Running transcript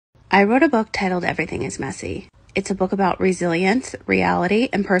I wrote a book titled Everything is Messy. It's a book about resilience, reality,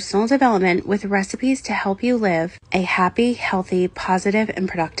 and personal development with recipes to help you live a happy, healthy, positive, and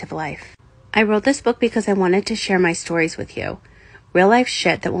productive life. I wrote this book because I wanted to share my stories with you. Real life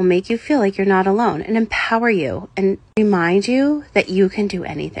shit that will make you feel like you're not alone and empower you and remind you that you can do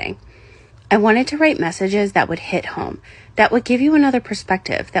anything. I wanted to write messages that would hit home, that would give you another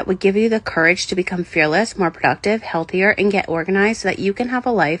perspective, that would give you the courage to become fearless, more productive, healthier, and get organized so that you can have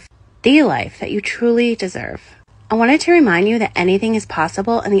a life, the life that you truly deserve. I wanted to remind you that anything is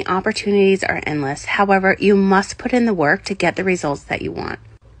possible and the opportunities are endless. However, you must put in the work to get the results that you want.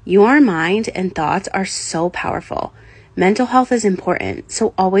 Your mind and thoughts are so powerful. Mental health is important,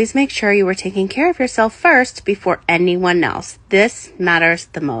 so always make sure you are taking care of yourself first before anyone else. This matters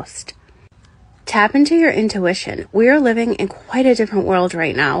the most. Tap into your intuition. We are living in quite a different world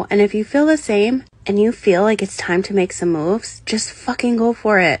right now, and if you feel the same and you feel like it's time to make some moves, just fucking go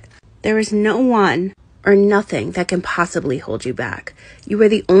for it. There is no one or nothing that can possibly hold you back. You are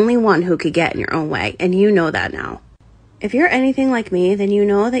the only one who could get in your own way, and you know that now. If you're anything like me, then you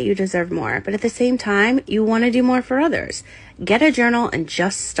know that you deserve more, but at the same time, you want to do more for others. Get a journal and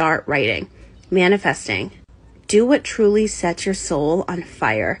just start writing, manifesting. Do what truly sets your soul on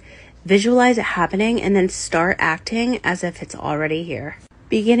fire. Visualize it happening and then start acting as if it's already here.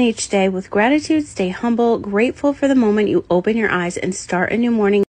 Begin each day with gratitude, stay humble, grateful for the moment you open your eyes and start a new morning.